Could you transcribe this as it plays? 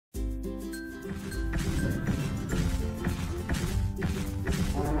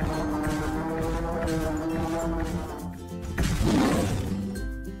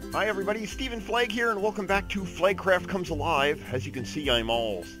Hi everybody, Stephen Flagg here, and welcome back to Flaggcraft Comes Alive. As you can see, I'm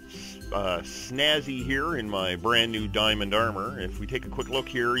all snazzy here in my brand new diamond armor. If we take a quick look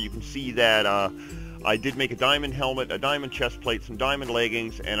here, you can see that I did make a diamond helmet, a diamond chest plate, some diamond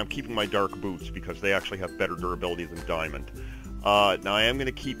leggings, and I'm keeping my dark boots because they actually have better durability than diamond. Now I am going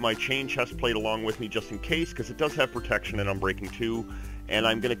to keep my chain chest plate along with me just in case, because it does have protection and Unbreaking 2. And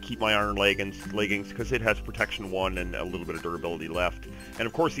I'm going to keep my iron leggings because it has protection 1 and a little bit of durability left. And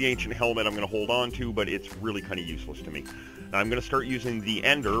of course the ancient helmet I'm going to hold on to, but it's really kind of useless to me. Now I'm going to start using the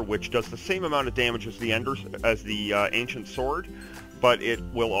Ender, which does the same amount of damage as the ancient sword, but it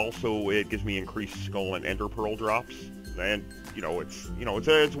gives me increased skull and ender pearl drops. And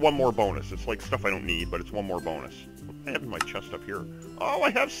it's one more bonus. It's like stuff I don't need, but it's one more bonus. I have my chest up here. Oh, I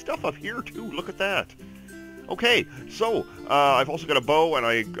have stuff up here too. Look at that. Okay, so I've also got a bow, and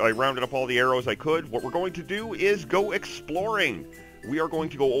I rounded up all the arrows I could. What we're going to do is go exploring. We are going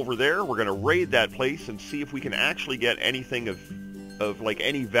to go over there. We're going to raid that place and see if we can actually get anything of like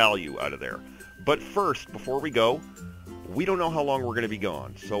any value out of there. But first, before we go, we don't know how long we're going to be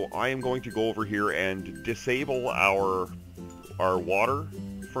gone. So I am going to go over here and disable our water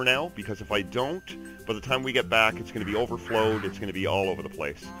for now, because if I don't, by the time we get back, it's going to be overflowed. It's going to be all over the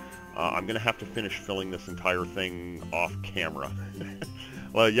place. I'm going to have to finish filling this entire thing off camera.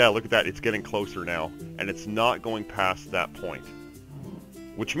 Well, yeah, look at that. It's getting closer now, and it's not going past that point.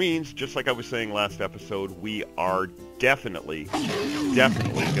 Which means, just like I was saying last episode, we are definitely going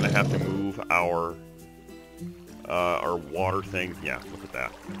to have to move our water thing. Yeah, look at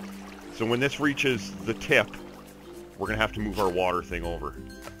that. So when this reaches the tip, we're going to have to move our water thing over.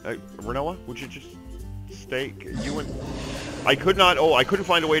 Renoa, would you just stay? I couldn't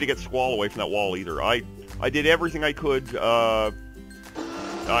find a way to get Squall away from that wall either. I did everything I could. I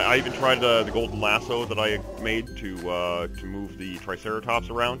even tried the golden lasso that I made to move the Triceratops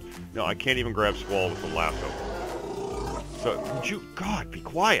around. No, I can't even grab Squall with the lasso. So, would you... God, be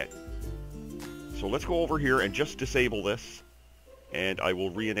quiet! So let's go over here and just disable this, and I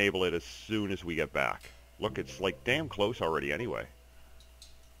will re-enable it as soon as we get back. Look, it's like damn close already anyway.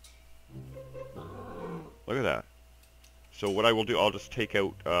 Look at that. So what I will do, I'll just take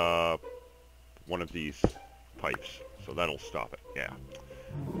out one of these pipes. So that'll stop it, yeah.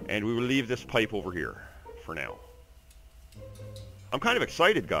 And we will leave this pipe over here for now. I'm kind of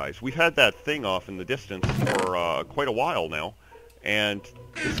excited, guys. We've had that thing off in the distance for quite a while now. And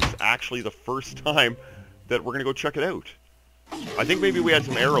this is actually the first time that we're going to go check it out. I think maybe we had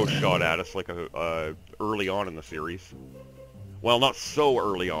some arrows shot at us like early on in the series. Well, not so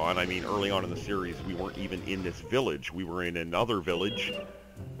early on. I mean, early on in the series, we weren't even in this village. We were in another village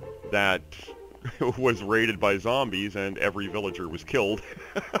that was raided by zombies, and every villager was killed.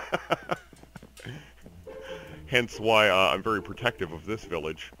 Hence why I'm very protective of this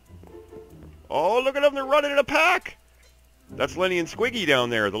village. Oh, look at them! They're running in a pack! That's Lenny and Squiggy down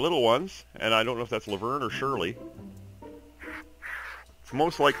there, the little ones. And I don't know if that's Laverne or Shirley.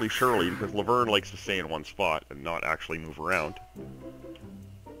 Most likely Shirley, because Laverne likes to stay in one spot and not actually move around.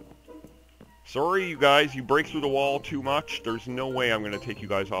 Sorry, you guys, you break through the wall too much. There's no way I'm going to take you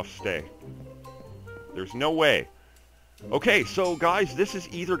guys off stay. There's no way. Okay, so guys, this is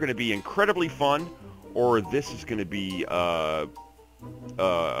either going to be incredibly fun, or this is going to be a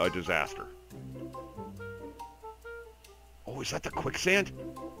disaster. Oh, is that the quicksand?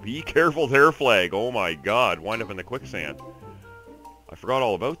 Be careful there, Flag. Oh my god, wind up in the quicksand. I forgot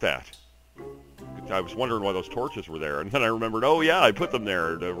all about that. I was wondering why those torches were there, and then I remembered, oh yeah, I put them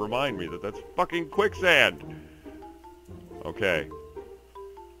there to remind me that that's fucking quicksand. Okay.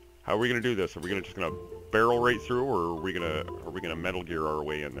 How are we gonna do this? Are we just gonna barrel right through, or are we gonna Metal Gear our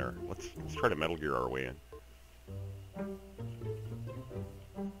way in there? Let's try to Metal Gear our way in.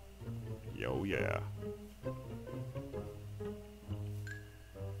 Yo yeah.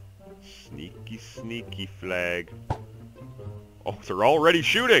 Sneaky, sneaky Flag. Oh, they're already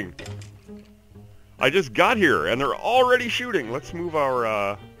shooting! I just got here, and they're already shooting! Let's move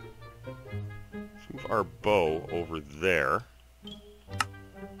our bow over there.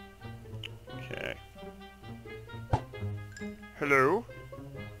 Okay. Hello?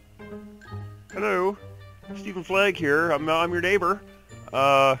 Hello? Stephen Flagg here. I'm your neighbor.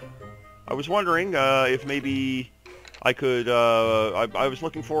 I was wondering if maybe I could... I was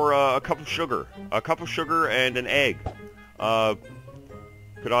looking for a cup of sugar. A cup of sugar and an egg.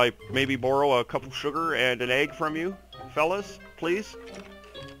 Could I maybe borrow a cup of sugar and an egg from you, fellas, please?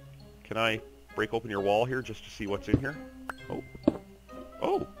 Can I break open your wall here just to see what's in here? Oh.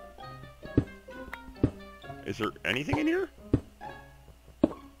 Oh! Is there anything in here?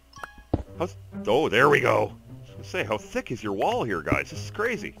 Oh, there we go. I was gonna say, how thick is your wall here, guys? This is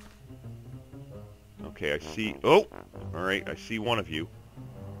crazy. Okay, I see... Oh! Alright, I see one of you.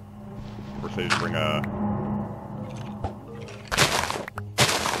 Of course, I just bring a...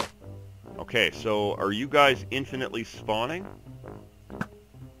 Okay, so are you guys infinitely spawning?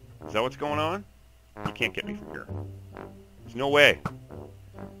 Is that what's going on? You can't get me from here. There's no way.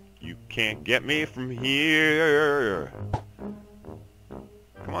 You can't get me from here.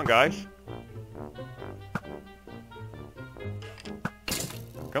 Come on, guys.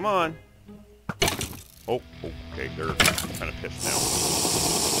 Come on. Oh, okay, they're kind of pissed now.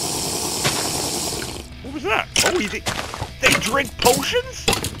 What was that? Oh, they drink potions?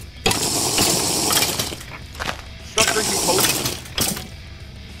 Stop drinking potions.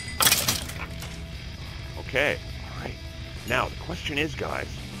 Okay, alright. Now, the question is, guys,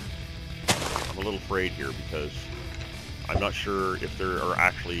 I'm a little afraid here because I'm not sure if there are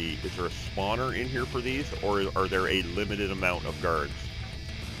actually... Is there a spawner in here for these, or are there a limited amount of guards?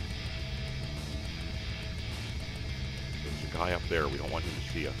 There's a guy up there. We don't want him to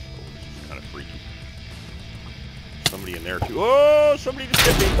see us. Oh, this is kind of freaky. Somebody in there, too. Oh, somebody just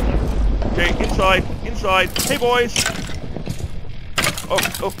hit me. Okay, inside, inside. Hey, boys.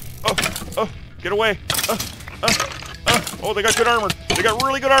 Oh. Get away. Oh, they got good armor. They got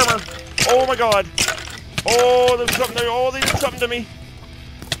really good armor. Oh, my God. Oh, there's something there. Oh, they did something to me.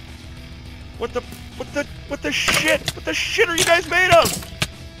 What the shit? What the shit are you guys made of?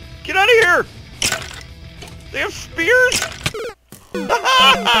 Get out of here. They have spears? They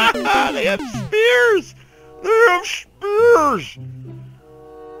have spears. They have spears.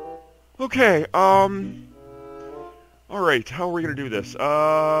 Okay, alright, how are we gonna do this?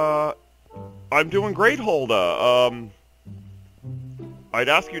 I'm doing great, Hulda. I'd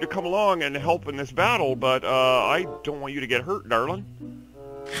ask you to come along and help in this battle, but, I don't want you to get hurt, darling.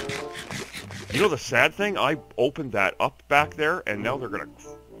 You know the sad thing? I opened that up back there, and now they're gonna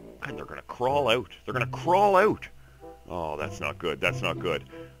crawl out. They're gonna crawl out. Oh, that's not good. That's not good.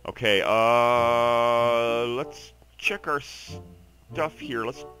 Okay, let's check our stuff here.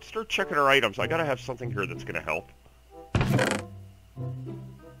 Let's start checking our items. I gotta have something here that's gonna help.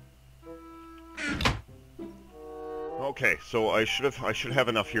 Okay, so I should have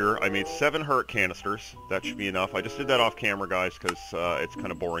enough here. I made 7 heart canisters. That should be enough. I just did that off camera, guys, because it's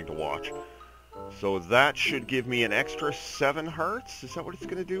kind of boring to watch. So that should give me an extra 7 hearts. Is that what it's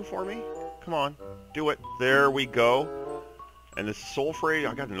gonna do for me? Come on, do it. There we go. And this soul fray,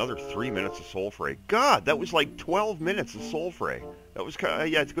 I got another 3 minutes of soul fray. God, that was like 12 minutes of soul fray. That was kind of,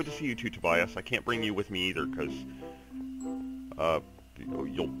 yeah, it's good to see you too, Tobias. I can't bring you with me either, because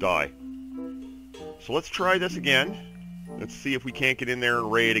you'll die. So let's try this again. Let's see if we can't get in there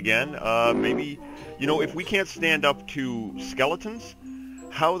and raid again. Maybe, you know, if we can't stand up to skeletons,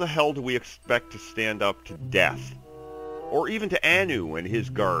 how the hell do we expect to stand up to death? Or even to Anu and his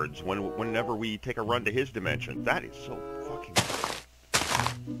guards whenever we take a run to his dimension. That is so fucking...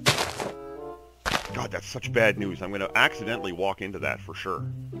 God, that's such bad news. I'm going to accidentally walk into that for sure.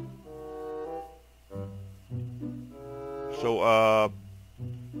 So,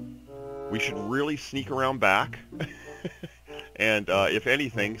 we should really sneak around back. And, if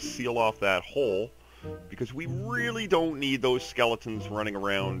anything, seal off that hole. Because we really don't need those skeletons running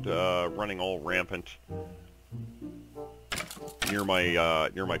around, running all rampant near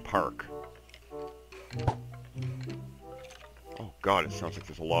my park. Oh God, it sounds like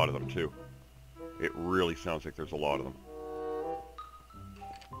there's a lot of them too. It really sounds like there's a lot of them.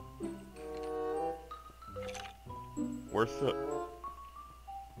 Where's the...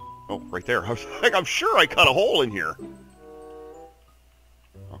 Oh, right there. I was like, I'm sure I cut a hole in here.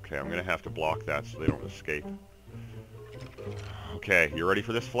 Okay, I'm gonna have to block that so they don't escape. Okay, you ready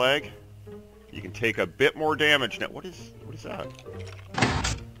for this, Flag? You can take a bit more damage now. What is that?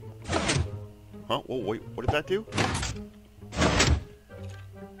 Huh? Whoa, wait, what did that do?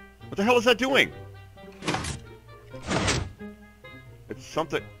 What the hell is that doing? It's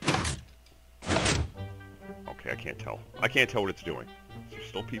something... Okay, I can't tell. I can't tell what it's doing. Is there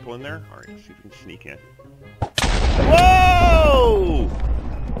still people in there? Alright, let's see if we can sneak in. Whoa!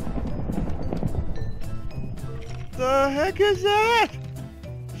 The heck is that?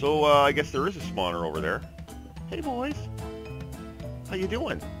 So, I guess there is a spawner over there. Hey, boys. How you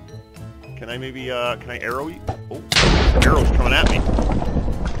doing? Can I maybe, can I arrow you? Oh, arrow's coming at me.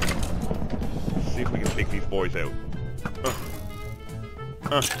 Let's see if we can take these boys out.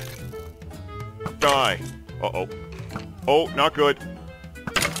 Die. Uh-oh. Oh, not good.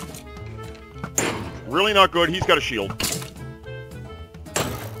 Really not good. He's got a shield.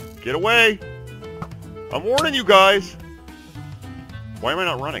 Get away. I'm warning you guys. Why am I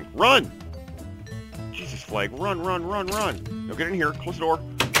not running? Run! Jesus, Flag. Run, run, run, run. Now get in here. Close the door.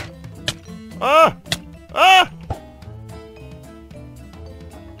 Ah! Ah!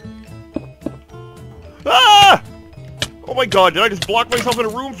 Ah! Oh my god, did I just block myself in a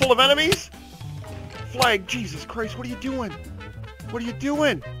room full of enemies? Flag, Jesus Christ, what are you doing? What are you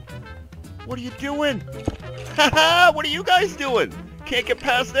doing? What are you doing? Haha, what are you guys doing? Can't get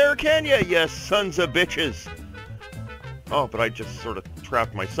past there, can ya? You sons of bitches. Oh, but I just sort of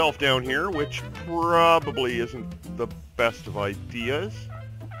trapped myself down here, which probably isn't the best of ideas.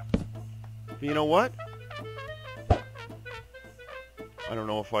 But you know what? I don't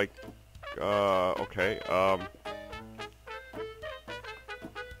know if I... okay,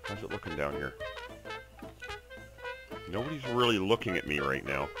 how's it looking down here? Nobody's really looking at me right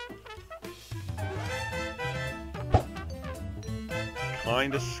now.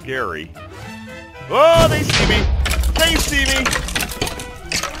 Kinda scary. Oh, they see me! They see me!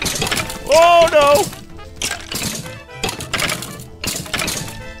 Oh, no!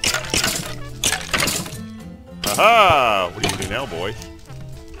 Aha! What do you do now, boys?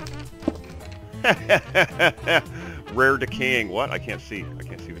 Rare decaying what? I can't see. I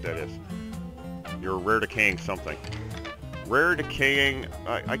can't see what that is. You're rare decaying something. Rare decaying...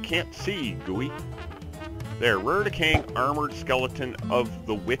 I can't see, Gooey. There, rare decaying armored skeleton of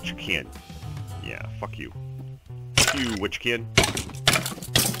the Witchkin. Yeah, fuck you. Fuck you, Witchkin.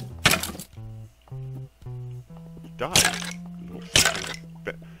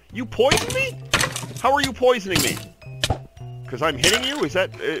 Die. You poisoned me? How are you poisoning me? Because I'm hitting you? Is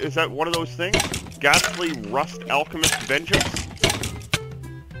that one of those things? Ghastly Rust Alchemist Vengeance?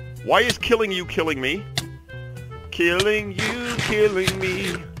 Why is killing you killing me? Killing you, killing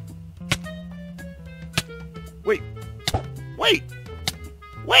me. Wait. Wait!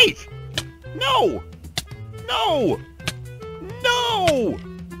 Wait! No! No! No!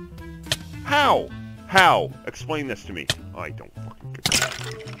 How? How? Explain this to me. I don't fucking get that.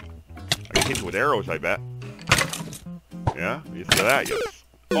 I can hit you with arrows, I bet. Yeah? You see that? Yes.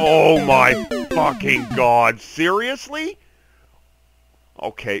 Oh my fucking god. Seriously?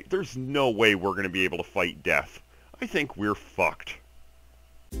 Okay, there's no way we're gonna be able to fight death. I think we're fucked.